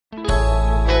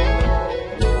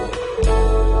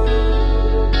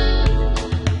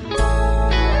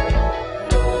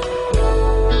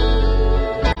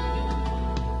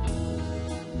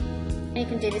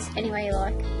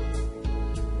like.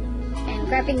 And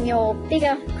grabbing your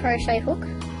bigger crochet hook,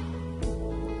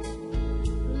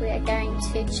 we are going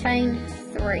to chain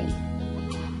 3.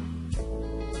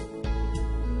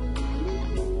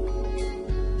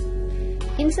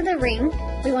 Into the ring,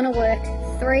 we want to work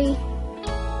 3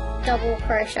 double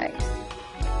crochets.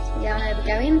 So yarn over,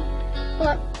 go in, pull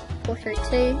up, pull through 2,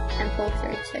 and pull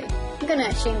through 2. I'm going to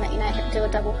assume that you know how to do a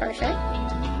double crochet.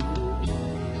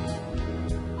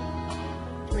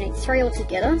 We need 3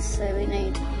 altogether, so we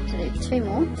need to do 2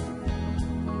 more.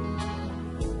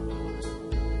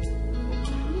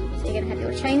 So you're going to have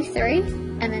your chain 3,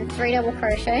 and then 3 double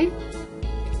crochet.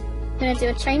 We're going to do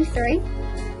a chain 3,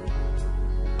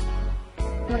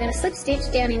 and we're going to slip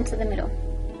stitch down into the middle.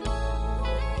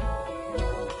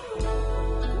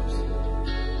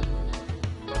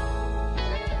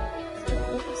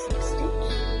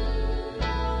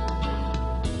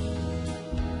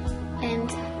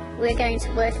 We're going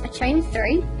to work a chain 3,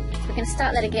 so we're going to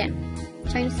start that again.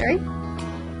 Chain 3,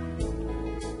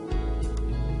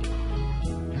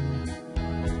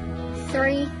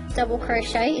 three double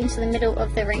crochet into the middle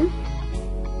of the ring,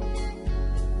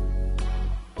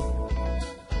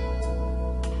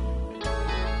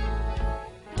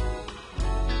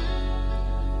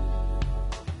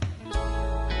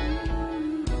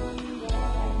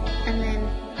 and then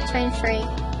chain 3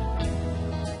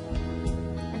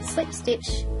 and slip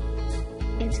stitch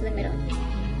into the middle.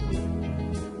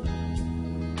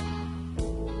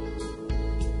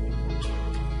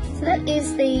 So that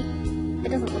is it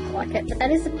doesn't look like it, but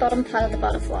that is the bottom part of the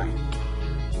butterfly.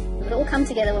 It would all come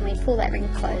together when we pull that ring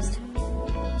closed.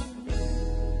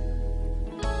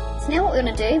 So now what we're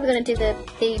going to do, we're going to do the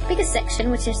biggest section,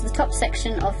 which is the top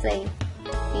section of the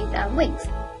wings.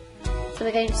 So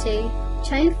we're going to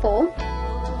chain 4,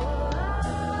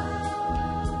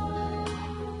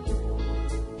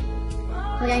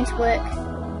 we're going to work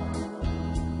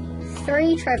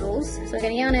 3 trebles, so we're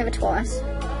going to yarn over twice,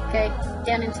 go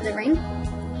down into the ring,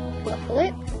 pull up the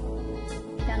loop,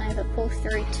 yarn over, pull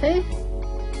through 2,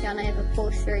 yarn over,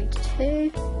 pull through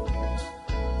 2,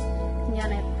 and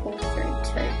yarn over, pull through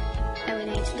 2. And we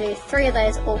need to do 3 of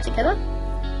those all together.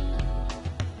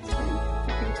 So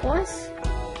open twice,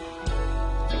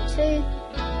 through 2,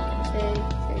 through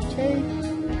 2,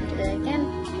 and do that again.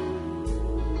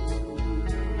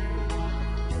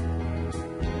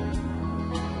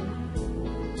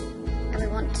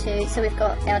 So we've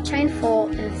got our chain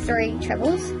 4 and 3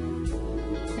 trebles. I'm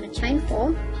going to chain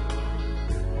 4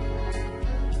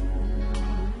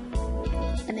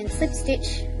 and then slip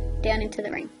stitch down into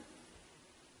the ring,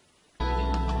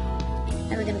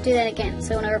 and we're going to do that again. So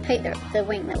we want to repeat the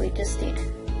wing that we just did. So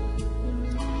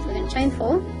we're going to chain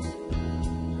 4,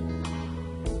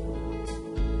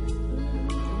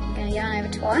 I'm going to yarn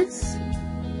over twice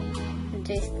and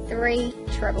do 3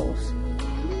 trebles.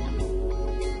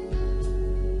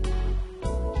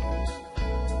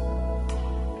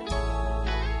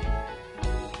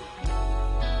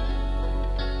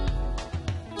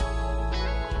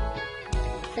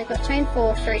 So I've got chain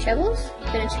 4, 3 trebles,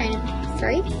 I'm going to chain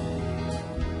 3,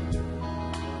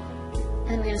 and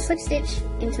then we're going to slip stitch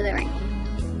into the ring.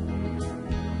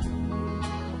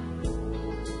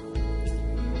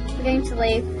 We're going to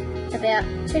leave about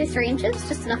 2 to 3 inches,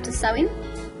 just enough to sew in,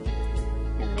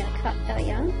 and we're going to cut our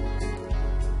yarn.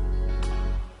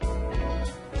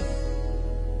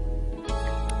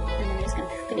 And then we're just going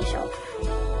to finish off.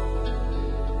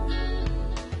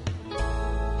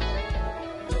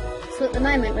 So at the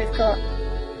moment we've got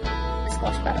a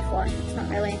squash butterfly, it's not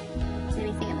really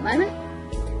anything at the moment.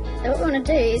 So what we want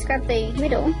to do is grab the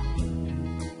middle,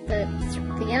 the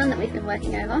yarn that we've been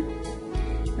working over,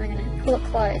 and we're going to pull it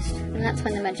closed, and that's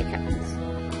when the magic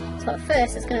happens. So at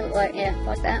first it's going to look like, yeah,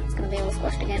 like that, it's going to be all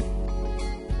squashed again.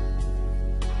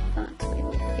 But we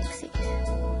will fix it.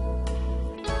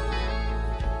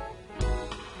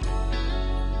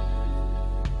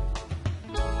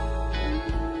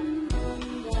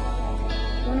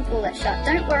 Pull that shut.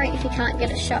 Don't worry if you can't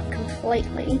get it shut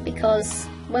completely, because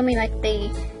when we make the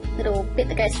little bit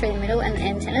that goes through the middle and the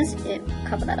antennas, it will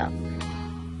cover that up.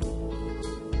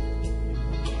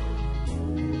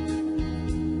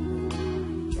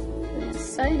 We're going to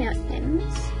sew our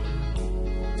ends.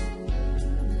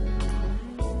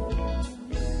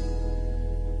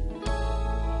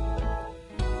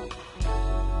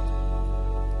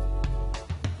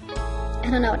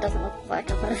 And I know it doesn't look like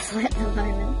a butterfly at the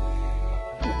moment.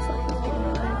 Looks like it's getting all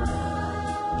over.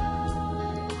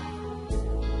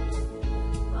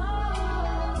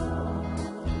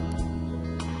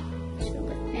 Should have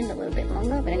left the end a little bit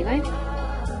longer, but anyway, you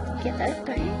get that,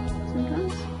 don't you,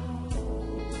 sometimes?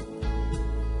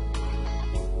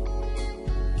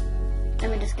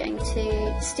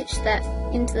 to stitch that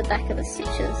into the back of the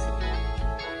stitches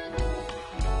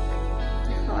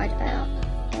to hide our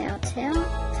tail.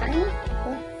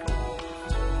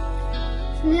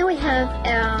 So now we have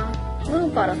our little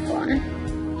butterfly.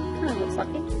 Kind of looks like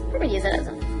it. Probably use it as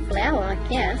a flower, I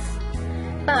guess.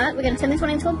 But we're going to turn this one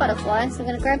into a butterfly, so we're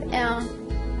going to grab our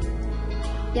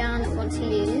yarn that we want to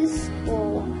use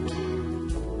for,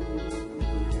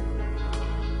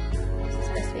 this is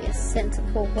supposed to be a centre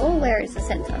pull ball. Where is the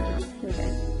centre? Here we go.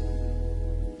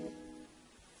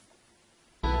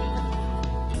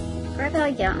 Grab our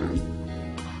yarn,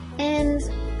 and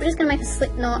we're just going to make a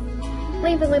slip knot,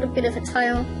 leave a little bit of a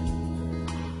tail.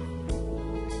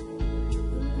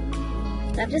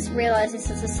 I've just realised this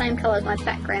is the same colour as my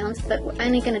background, but we're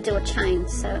only going to do a chain,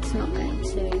 so it's not going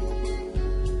to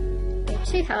be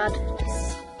too hard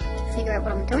just to figure out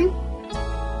what I'm doing.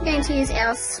 I'm going to use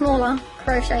our smaller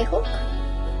crochet hook,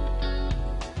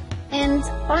 and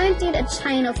I did a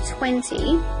chain of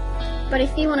 20, but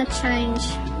if you want to change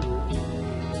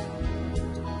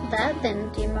that,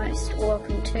 then you're most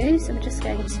welcome to. So we're just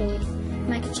going to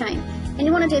make a chain, and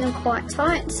you want to do them quite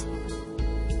tight.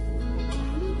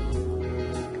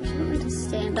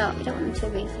 Stand up, you don't want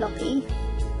them to be floppy.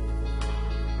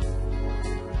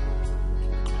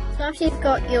 So after you've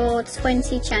got your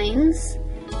 20 chains,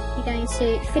 you're going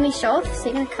to finish off, so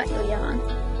you're going to cut your yarn.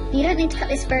 You don't need to cut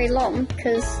this very long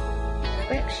because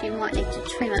we actually might need to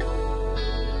trim it.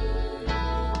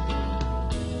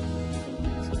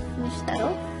 So finish that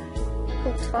off,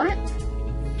 pull tight,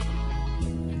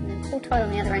 and then pull tight on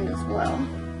the other end as well.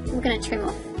 We're going to trim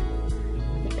off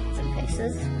the bits and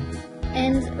pieces.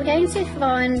 And we're going to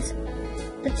find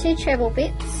the 2 treble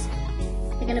bits.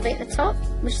 They're going to be at the top,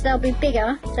 which they'll be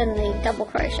bigger than the double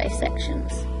crochet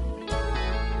sections.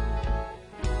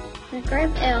 We're going to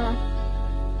grab our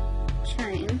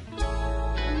chain.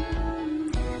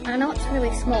 I know it's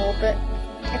really small, but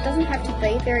it doesn't have to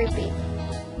be very big.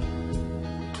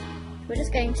 We're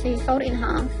just going to fold it in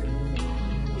half.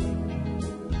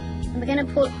 And we're going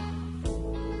to put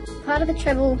part of the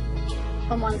treble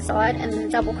on one side and then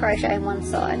double crochet on one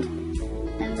side,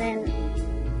 and then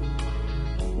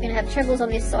we're going to have trebles on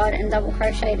this side and double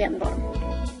crochet down the bottom.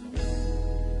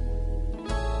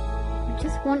 We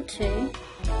just want to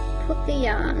put the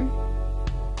yarn,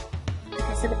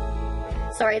 okay, so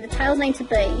the tails need to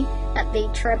be at the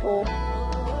treble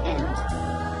end.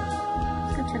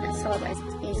 I'm going to turn that sideways,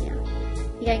 it's easier.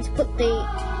 You're going to put the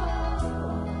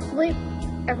loop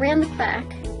around the back,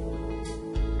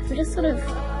 because we just sort of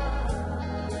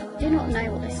do not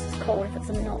know what this is called, if it's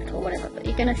a knot or whatever, but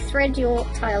you're going to thread your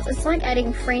tails. It's like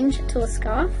adding fringe to a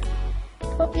scarf.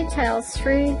 Pop your tails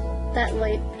through that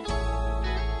loop,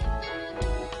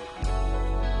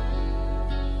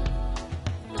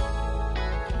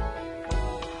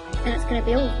 and it's going to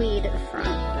be all weird at the front,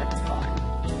 but that's fine.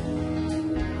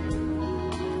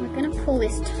 We're going to pull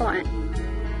this tight,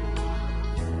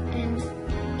 and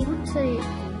you want to,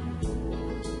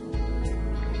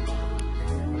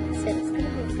 it's going to be a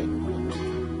bit weird.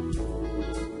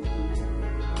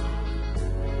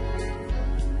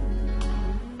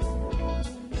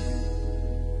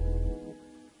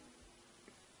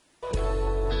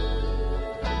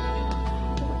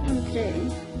 What you want to do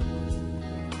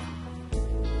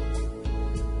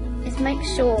is make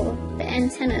sure the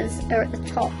antennas are at the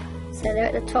top. So they're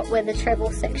at the top where the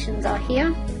treble sections are,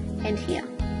 here and here.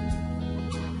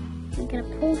 You're going to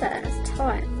pull that as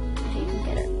tight as you can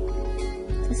get it.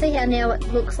 See how now it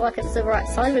looks like it's the right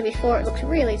size, but before it looked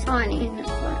really tiny, and it's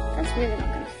like, that's really not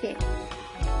going to fit.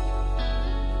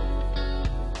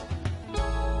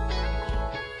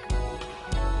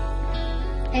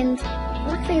 And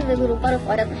luckily the little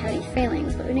butterfly doesn't have any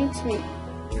feelings, but we need to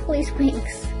pull his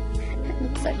wings. That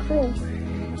looks so cruel.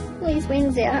 Pull his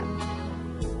wings out,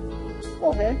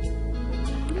 or her,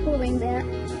 pull the wings out,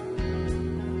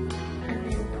 and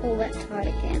then pull that tight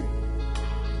again.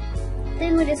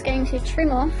 Then we're just going to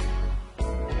trim off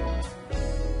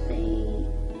the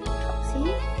tops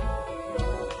here.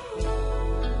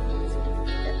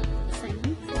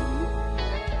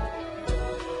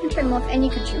 And trim off, and you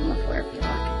can trim off wherever you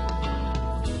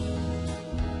like.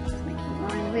 Just make the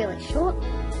line really short.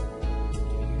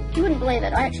 You wouldn't believe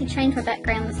it, I actually changed my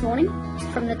background this morning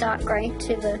from the dark grey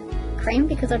to the cream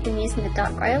because I've been using the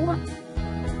dark grey a lot.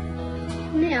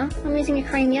 Now I'm using a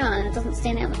cream yarn and it doesn't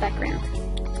stand out in the background.